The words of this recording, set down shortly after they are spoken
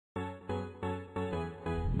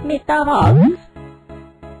McDonald's.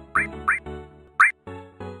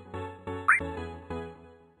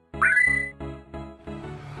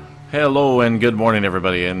 Hello and good morning,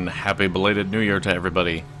 everybody, and happy belated New Year to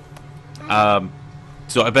everybody.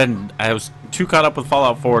 So I was too caught up with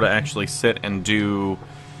Fallout 4 to actually sit and do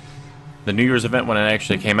the New Year's event when it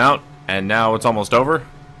actually came out, and now it's almost over.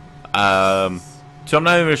 So I'm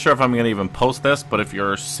not even sure if I'm going to even post this, but if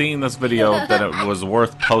you're seeing this video, then it was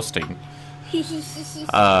worth posting.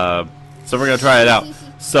 So we're going to try it out.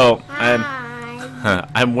 So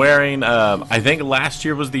I'm wearing, I think last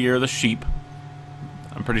year was the year of the sheep.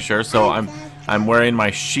 I'm pretty sure. So I'm wearing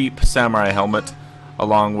my sheep samurai helmet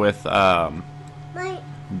along with the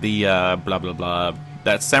blah blah blah,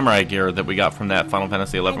 that samurai gear that we got from that Final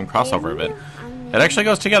Fantasy XI crossover event. It actually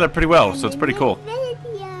goes together pretty well, so it's pretty cool.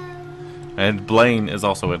 And Blaine is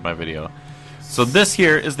also in my video. So this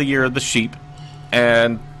year is the year of the sheep,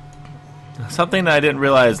 and something that I didn't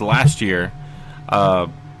realize last year, the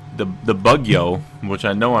Bugyo, which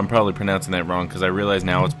I know I'm probably pronouncing that wrong because I realize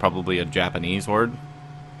now it's probably a Japanese word.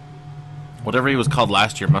 Whatever he was called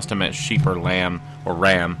last year must have meant sheep or lamb or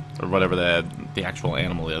ram or whatever the actual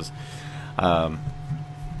animal is. Don't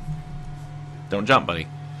jump, buddy.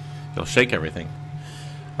 You'll shake everything.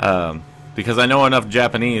 Because I know enough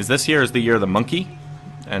Japanese. This year is the year of the monkey.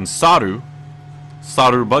 And Saru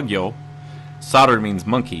Bugyo. Saru means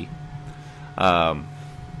monkey. Because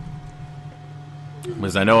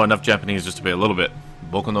I know enough Japanese just to be a little bit.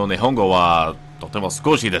 Boku no Nihongo wa totemo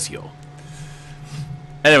sukoshi desu yo.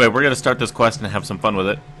 Anyway, we're going to start this quest and have some fun with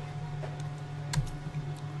it.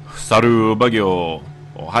 Saru Bugyo.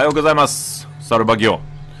 Ohayo gozaimasu. Saru Bugyo.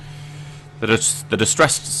 The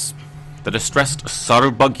distressed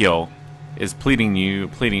Saru Bugyo is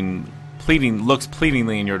looks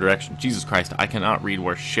pleadingly in your direction. Jesus Christ, I cannot read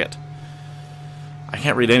worth shit. I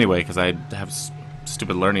can't read anyway because I have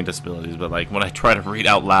stupid learning disabilities, but like when I try to read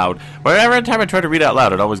out loud, every time I try to read out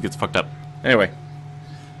loud, it always gets fucked up. Anyway,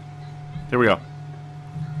 here we go.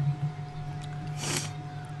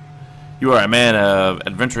 You are a man of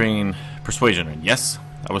adventuring persuasion, and yes,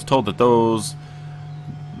 I was told those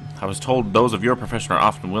of your profession are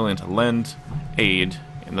often willing to lend aid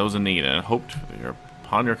in those in need, and I hoped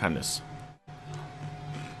upon your kindness.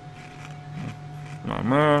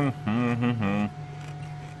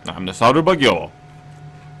 I'm the Saru Bugyo.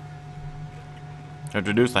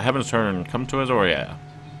 Introduce the Heaven's Turn, come to Azoria.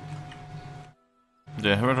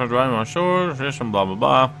 The Heaven's Turn driving on shore, tradition, blah blah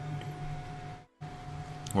blah.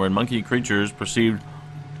 Wherein monkey creatures perceived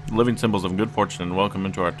living symbols of good fortune and welcome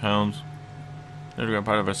into our towns. They're a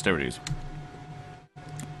part of festivities.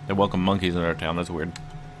 They welcome monkeys in our town, that's weird.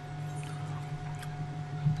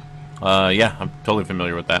 Yeah, I'm totally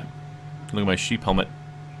familiar with that. Look at my sheep helmet.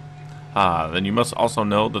 Then you must also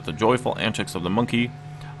know that the joyful antics of the monkey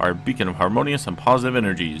are a beacon of harmonious and positive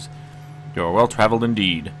energies. You are well traveled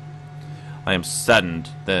indeed. I am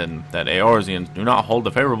saddened, then, that Eorzeans do not hold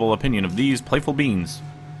a favorable opinion of these playful beings.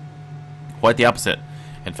 Quite the opposite.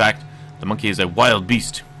 In fact, the monkey is a wild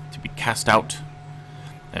beast, to be cast out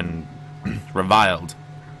and reviled.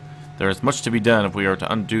 There is much to be done if we are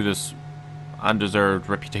to undo this undeserved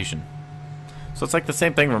reputation. So it's like the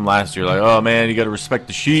same thing from last year. Like, oh man, you gotta respect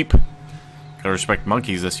the sheep. Gotta respect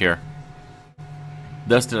monkeys this year.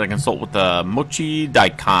 Thus did I consult with the Mochi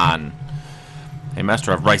Daikon, a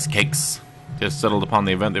master of rice cakes. It is settled upon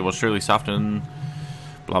the event they will surely soften.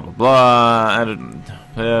 Blah blah blah.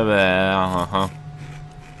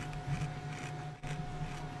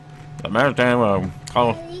 The maritime will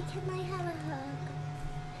call. Daddy, can I have a hug?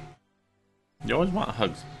 You always want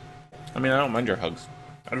hugs. I mean, I don't mind your hugs.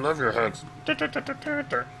 I love your hugs. I love you,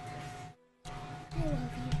 Daddy.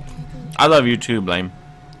 I love you too, Blame.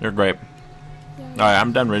 You're great. Yeah, Alright,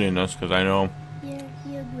 I'm done reading this because I know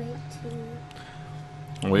you're great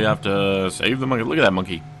too. we have to save the monkey. Look at that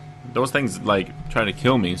monkey. Those things, like, try to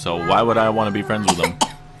kill me, so why would I want to be friends with them?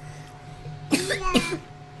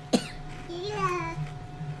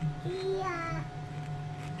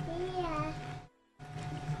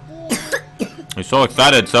 He's so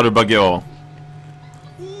excited, Saru Bugyo.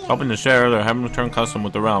 Hoping to share their Heaven's Turn custom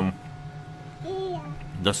with the realm.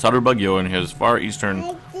 The Saru Bugyo and his Far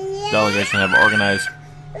Eastern delegation have organized.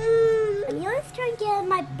 I'm always trying to get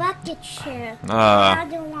my bucket share. I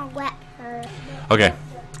don't want to wet her. Okay.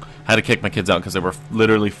 I had to kick my kids out because they were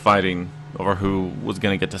literally fighting over who was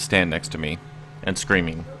going to get to stand next to me and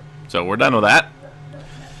screaming. So we're done with that.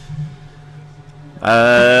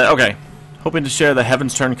 Okay. Hoping to share the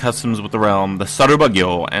Heaven's Turn customs with the realm, the Saru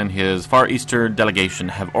Bugyo and his Far Eastern delegation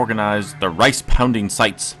have organized the rice-pounding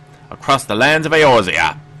sites across the lands of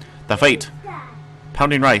Eorzea. The fate,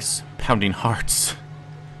 pounding rice, pounding hearts.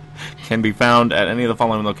 can be found at any of the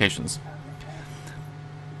following locations.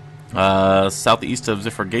 Southeast of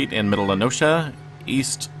Ziffer Gate in Middle Lenosha,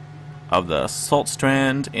 east of the Salt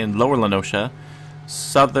Strand in Lower Lenosha,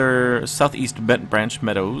 southeast Bent Branch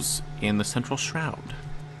Meadows in the Central Shroud,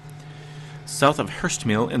 south of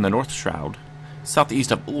Hurstmill in the North Shroud,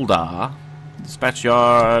 southeast of Ulda, dispatch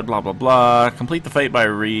yard, blah blah blah. Complete the fate by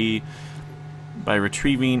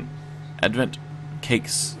retrieving Advent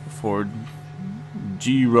cakes for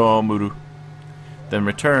Jiromuru. Then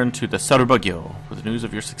return to the Saru with news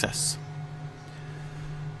of your success.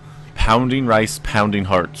 Pounding rice, pounding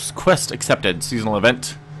hearts. Quest accepted. Seasonal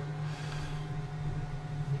event.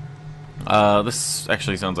 This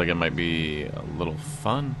actually sounds like it might be a little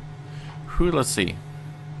fun. Let's see.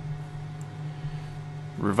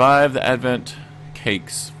 Revive the Advent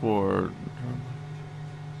cakes for...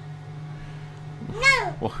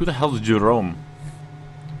 No! Well, who the hell is Jerome?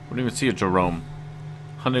 I don't even see a Jerome.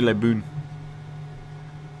 Honey Le Boon.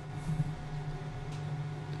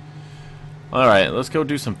 Alright, let's go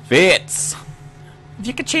do some fates. If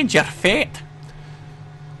you could change your fate.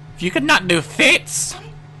 If you could not do fates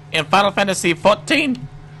in Final Fantasy XIV,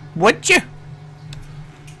 would you?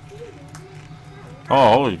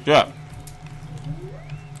 Oh, holy shit.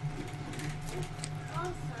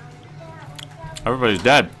 Everybody's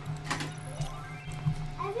dead.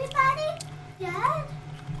 Everybody dead?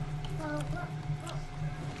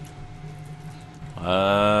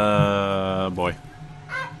 Boy.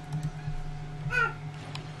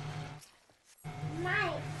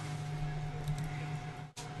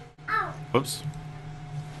 Whoops.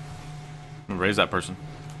 I'm gonna raise that person.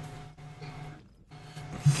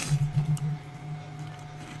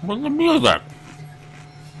 What's the music?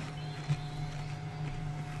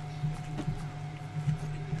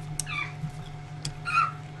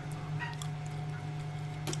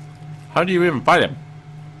 How do you even fight him?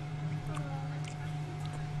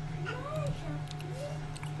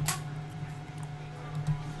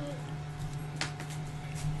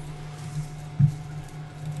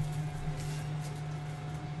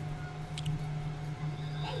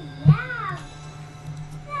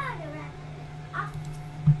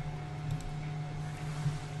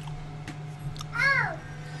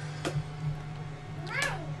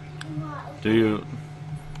 Do you...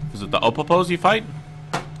 Is it the Opal pose you fight?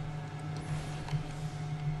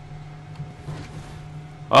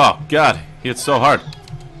 Oh, God. He hits so hard.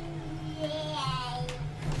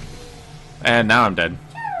 And now I'm dead.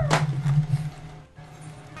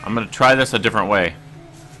 I'm gonna try this a different way.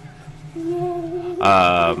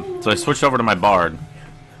 So I switched over to my Bard.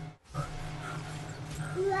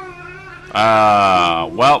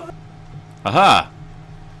 Well. Aha!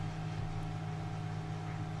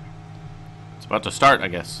 It's about to start, I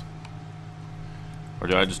guess. Or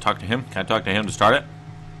do I just talk to him? Can I talk to him to start it?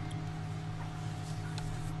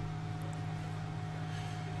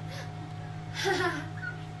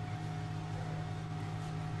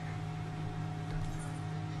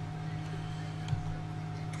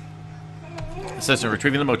 Assistant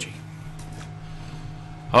retrieving the mochi.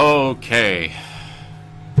 Okay.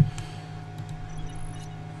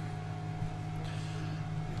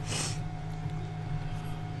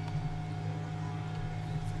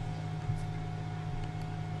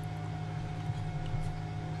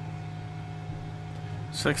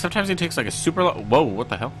 So like sometimes he takes like a super low. Whoa! What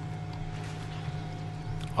the hell?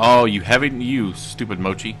 Oh, you stupid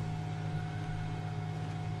mochi.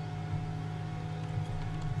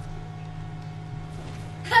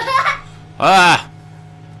 Ah!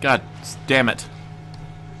 God damn it.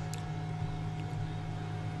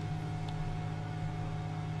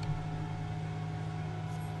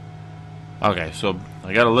 Okay, so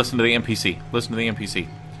I gotta listen to the NPC. Listen to the NPC.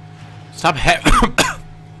 Stop I'm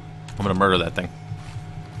gonna murder that thing.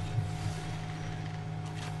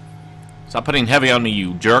 Stop putting heavy on me,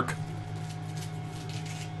 you jerk.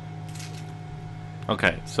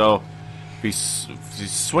 Okay, so if he's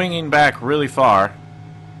swinging back really far.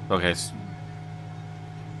 Okay.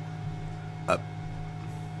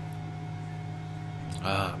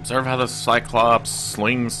 Observe how the Cyclops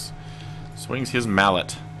swings his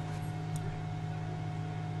mallet.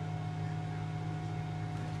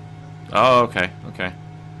 Oh, okay, okay.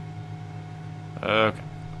 Okay.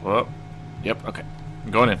 Well, yep, okay.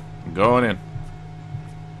 I'm going in. I'm going in.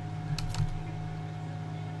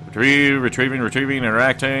 Retrieving,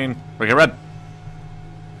 interacting. Okay, red.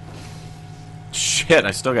 Shit,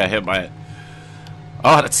 I still got hit by it.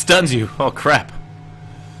 Oh, that stuns you. Oh, crap.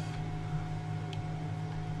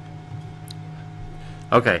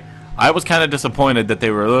 Okay, I was kind of disappointed that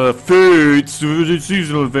they were fates,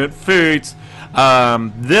 seasonal event, fates.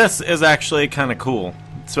 This is actually kind of cool.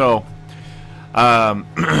 So,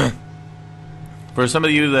 For some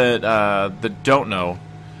of you that that don't know,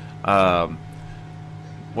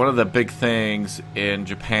 one of the big things in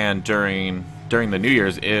Japan during the New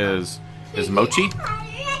Year's is mochi.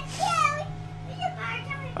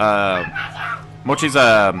 Mochi's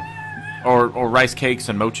or rice cakes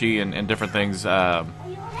and mochi and different things. They're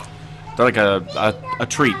like a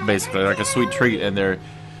treat, basically, like a sweet treat, and they're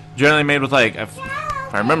generally made with, like, if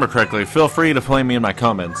I remember correctly, feel free to flame me in my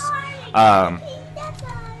comments.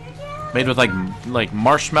 Made with like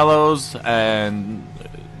marshmallows and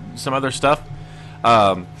some other stuff,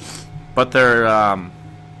 but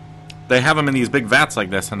they have them in these big vats like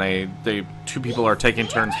this, and they two people are taking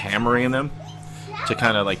turns hammering them to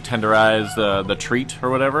kind of like tenderize the treat or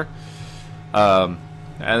whatever. And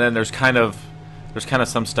then there's kind of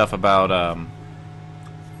some stuff about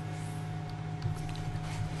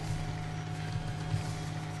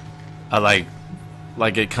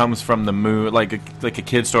like it comes from the moon, like a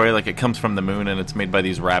kid story, like it comes from the moon and it's made by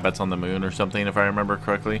these rabbits on the moon or something, if I remember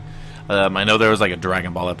correctly. I know there was like a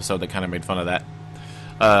Dragon Ball episode that kind of made fun of that.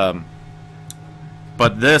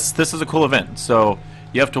 But this is a cool event, so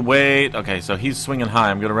you have to wait. Okay, so he's swinging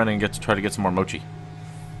high. I'm gonna run in and try to get some more mochi.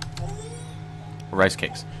 Rice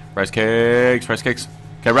cakes. Rice cakes. Rice cakes.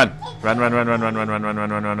 Okay, run.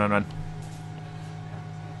 Run.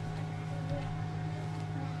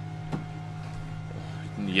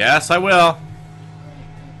 Yes, I will.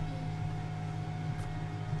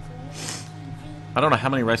 I don't know how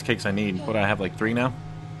many rice cakes I need. What, I have like 3 now?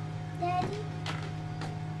 Daddy,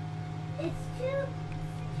 it's too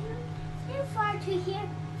far to hear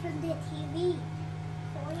from the TV.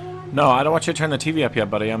 No, I don't want you to turn the TV up yet,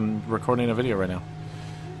 buddy. I'm recording a video right now.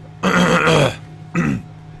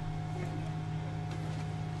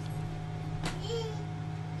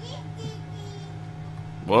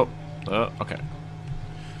 Whoa. Okay.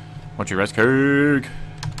 Want your rice cake?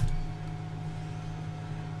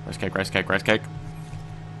 Rice cake, rice cake, rice cake.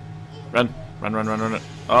 Run.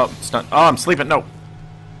 Oh, stun. Oh, I'm sleeping. No.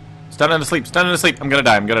 Stunned into sleep. Stunned into sleep. I'm gonna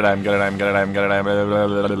die.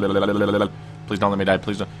 Please don't let me die.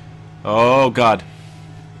 Please don't. Oh, God.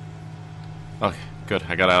 Okay, good.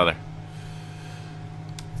 I got out of there.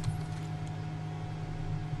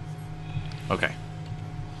 Okay.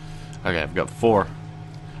 Okay, I've got 4. I'm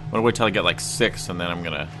gonna wait till I get like 6, and then I'm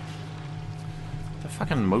gonna... The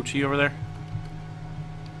fucking mochi over there?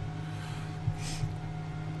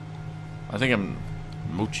 I think I'm...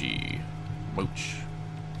 Mochi.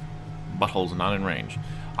 Butthole's not in range.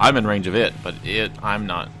 I'm in range of it, but I'm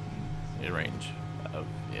not in range of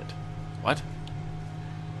it. What?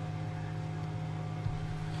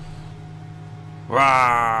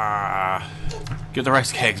 Rah! Get the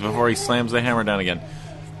rice cakes before he slams the hammer down again.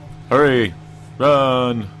 Hurry!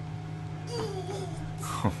 Run!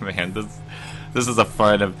 Oh man, this is a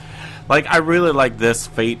fun of, like, I really like this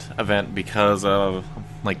Fate event because of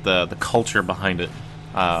like the culture behind it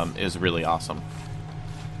is really awesome.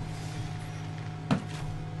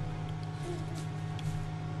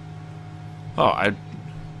 Oh,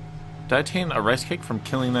 did I obtain a rice cake from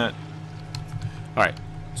killing that? All right,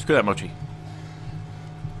 screw that mochi.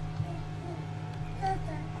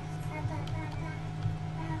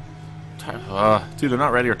 Dude, they're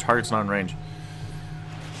not ready or target's not in range.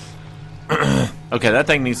 Okay, that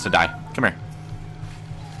thing needs to die. Come here.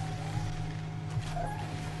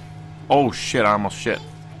 Oh shit, I almost shit.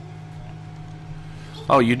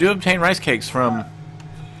 Oh, you do obtain rice cakes from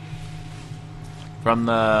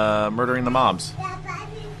the murdering the mobs.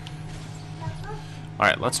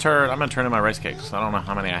 Alright, I'm gonna turn in my rice cakes. I don't know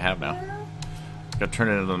how many I have now. Gotta turn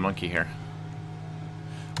it into the monkey here.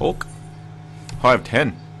 Oh, I have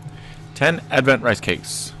 10. 10 Advent rice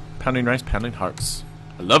cakes. Pounding rice, pounding hearts.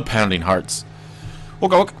 I love pounding hearts.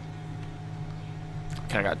 Okay,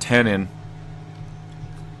 I got 10 in.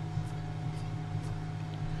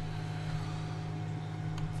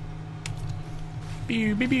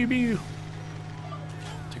 Pew, pew, pew, pew.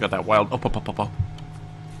 Take out that wild. Oh.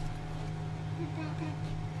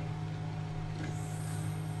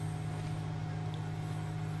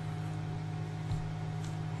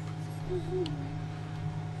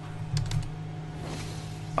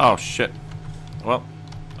 Oh shit. Well.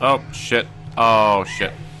 Oh shit. Oh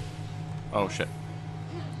shit. Oh shit.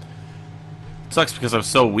 It sucks because I'm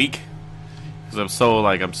so weak. Because I'm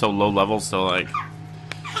so low level, so like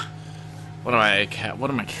what the hell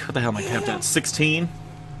am I capped at? 16?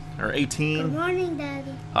 Or 18? Good morning,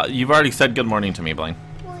 Daddy. You've already said good morning to me, Blaine.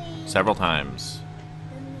 Please. Several times.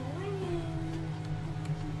 Good morning.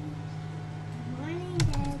 Good morning,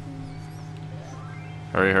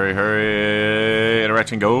 Daddy. Hurry.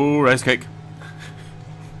 Interaction, go. Rice cake.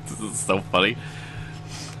 This is so funny.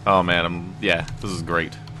 Oh man, yeah, this is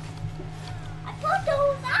great. I pulled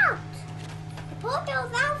those out. I pulled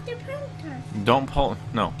those out the printer. Don't pull.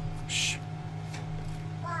 No. Shh.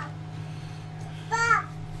 Bob. Bob.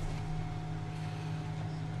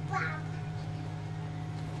 Bob.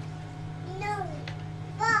 No.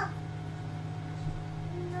 Bob.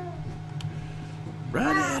 No.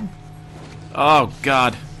 Run in. Oh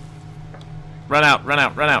God. Run out, run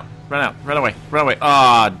out, run out, run out, run away, run away.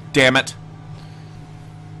 Ah, damn it.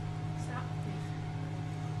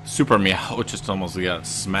 Super meow, just almost got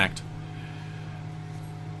smacked.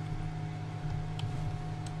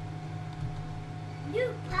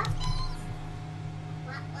 You puppy.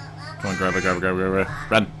 Come on, grab it, grab it, grab it, grab it.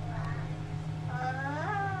 Run.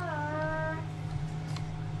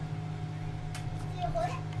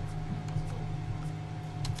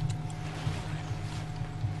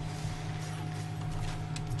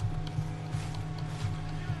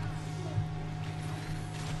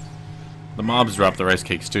 The mobs drop the rice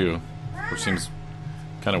cakes too, which seems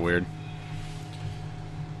kind of weird.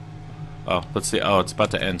 Oh, let's see. Oh, it's about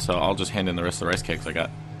to end, so I'll just hand in the rest of the rice cakes I got.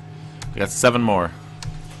 I got 7 more.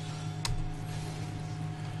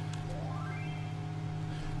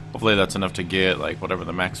 Hopefully that's enough to get, like, whatever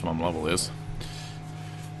the maximum level is.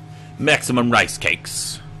 Maximum rice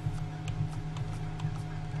cakes.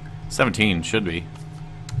 17 should be.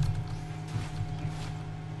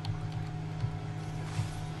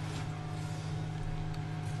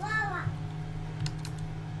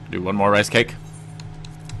 Do one more rice cake.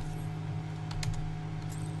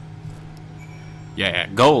 Yeah,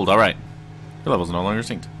 gold, alright. Your level's no longer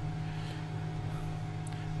synced.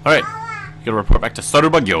 Alright, you gotta report back to Saru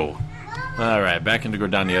Bagyo. Alright, back into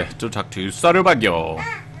Gordania to talk to Saru Bagyo.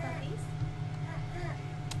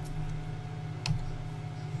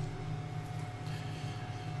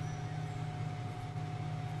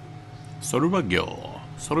 Saru Bagyo.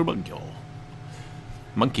 Saru Bagyo.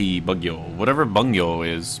 Monkey Bugyo. Whatever Bungyo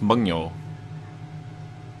is. Bungyo.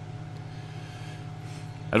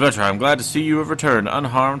 Adventurer, I'm glad to see you have returned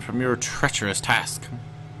unharmed from your treacherous task.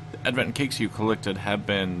 The Advent cakes you collected have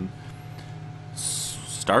been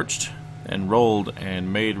starched and rolled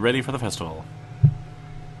and made ready for the festival.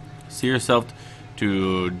 See yourself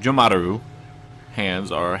to Jomaru.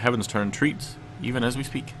 Hands are heaven's turn treats, even as we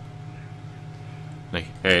speak.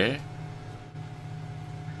 Hey.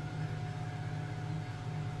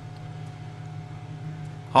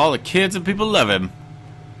 All the kids and people love him.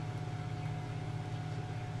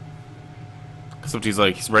 Except he's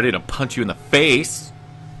like, he's ready to punch you in the face.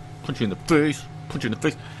 Punch you in the face. Punch you in the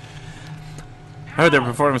face. I heard they were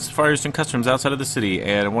performing Far Eastern customs outside of the city,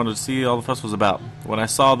 and I wanted to see all the fuss was about. When I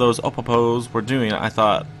saw those opopos were doing it, I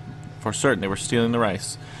thought for certain they were stealing the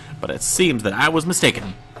rice. But it seems that I was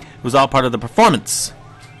mistaken. It was all part of the performance.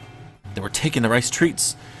 They were taking the rice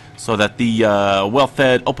treats so that the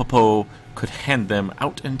well-fed opopo could hand them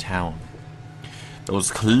out in town. Those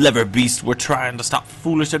clever beasts were trying to stop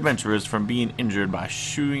foolish adventurers from being injured by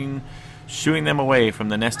shooing them away from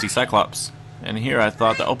the nasty Cyclops. And here I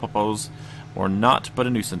thought the opopos were not but a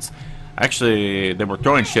nuisance. Actually, they were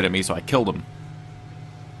throwing shit at me, so I killed them.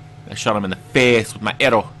 I shot them in the face with my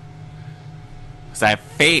arrow. Because I have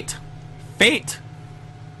fate. Fate!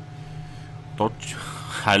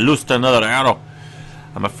 I loosed another arrow.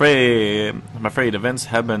 I'm afraid events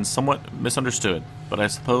have been somewhat misunderstood, but I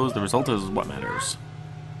suppose the result is what matters.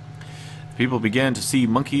 If people begin to see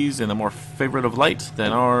monkeys in a more favorable light,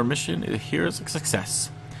 then our mission here is a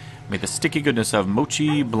success. May the sticky goodness of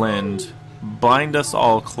mochi blend bind us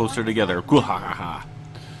all closer together.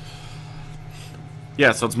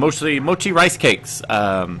 Yeah, so it's mostly mochi rice cakes,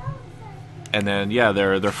 and then yeah,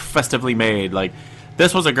 they're festively made. Like,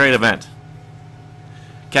 this was a great event.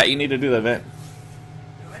 Kat, you need to do the event.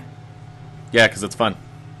 Yeah, because it's fun.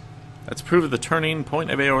 Let's prove the turning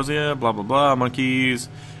point of Eorzea, blah blah blah, monkeys.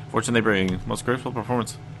 Fortune they bring. Most graceful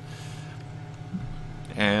performance.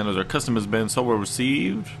 And as our custom has been so well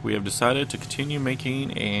received, we have decided to continue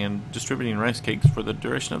making and distributing rice cakes for the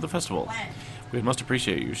duration of the festival. We would most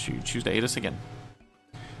appreciate you should you choose to aid us again.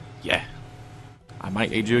 Yeah. I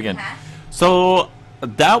might aid you again. So,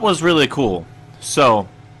 that was really cool. So,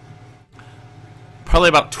 probably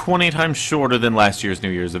about 20 times shorter than last year's New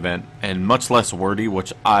Year's event, and much less wordy,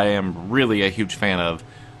 which I am really a huge fan of.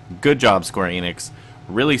 Good job, Square Enix.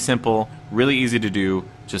 Really simple, really easy to do,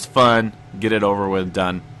 just fun, get it over with,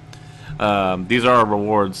 done. These are our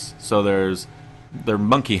rewards, so they're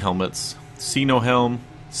monkey helmets. See no helm,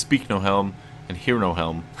 speak no helm, and hear no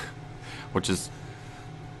helm. Which is,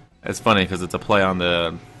 it's funny because it's a play on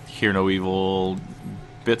the hear no evil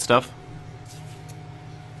bit stuff.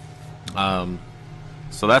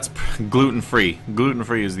 So that's gluten-free.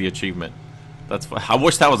 Gluten-free is the achievement. I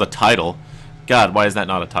wish that was a title. God, why is that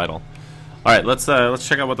not a title? All right, let's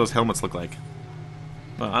check out what those helmets look like.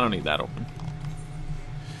 Well, I don't need that open.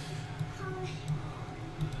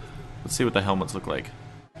 Let's see what the helmets look like.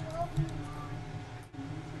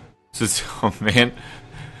 Just, oh man,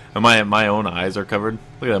 my own eyes are covered.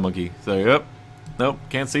 Look at that monkey. So yep, nope,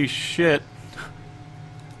 can't see shit.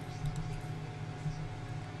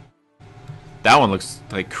 That one looks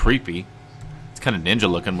like creepy. It's kind of ninja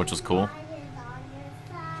looking, which is cool.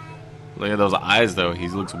 Look at those eyes though. He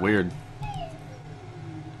looks weird.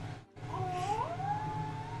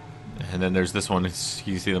 And then there's this one. You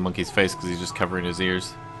see the monkey's face because he's just covering his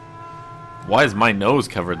ears. Why is my nose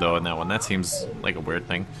covered though in that one? That seems like a weird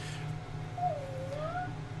thing.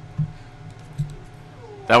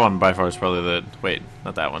 That one by far is probably the... Wait,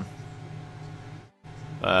 not that one.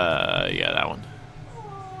 Yeah, that one.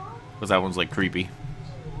 Because that one's like creepy.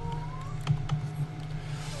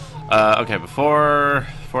 Okay, before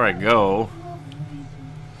I go,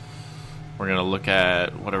 we're gonna look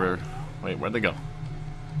at whatever... Wait, where'd they go?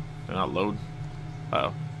 They're not load?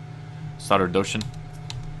 Uh-oh. Saru Doshin.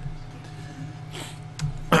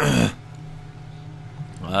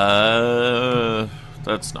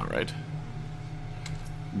 That's not right.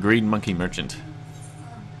 Green Monkey Merchant.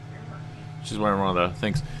 She's wearing one of the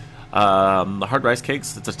things. The hard rice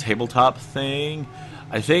cakes. It's a tabletop thing.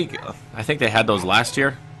 I think they had those last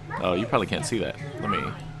year. Oh, you probably can't see that. Let me.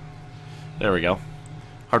 There we go.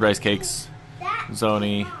 Hard rice cakes.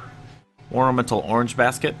 Zoni. Ornamental orange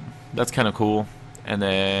basket. That's kind of cool. And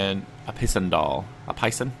then a Pison doll. A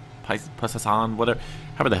Pison? Pison? Whatever.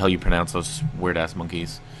 However the hell you pronounce those weird ass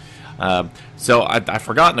monkeys. So I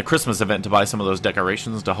forgot in the Christmas event to buy some of those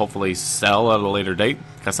decorations to hopefully sell at a later date.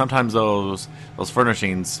 Because sometimes those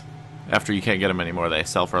furnishings, after you can't get them anymore, they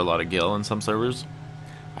sell for a lot of gil in some servers.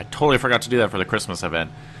 I totally forgot to do that for the Christmas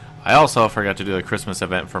event. I also forgot to do the Christmas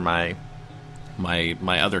event for my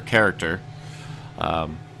other character,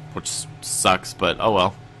 which sucks, but oh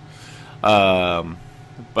well.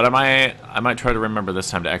 But I might try to remember this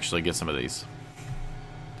time to actually get some of these.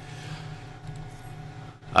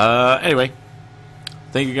 Anyway,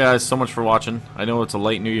 thank you guys so much for watching. I know it's a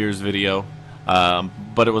late New Year's video,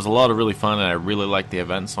 but it was a lot of really fun, and I really liked the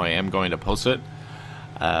event, so I am going to post it.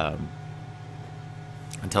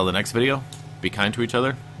 Until the next video, be kind to each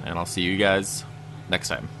other, and I'll see you guys next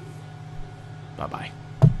time. Bye-bye.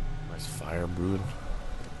 Nice fire brewing.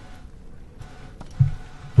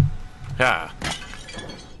 Yeah.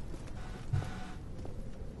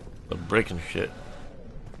 The breaking shit.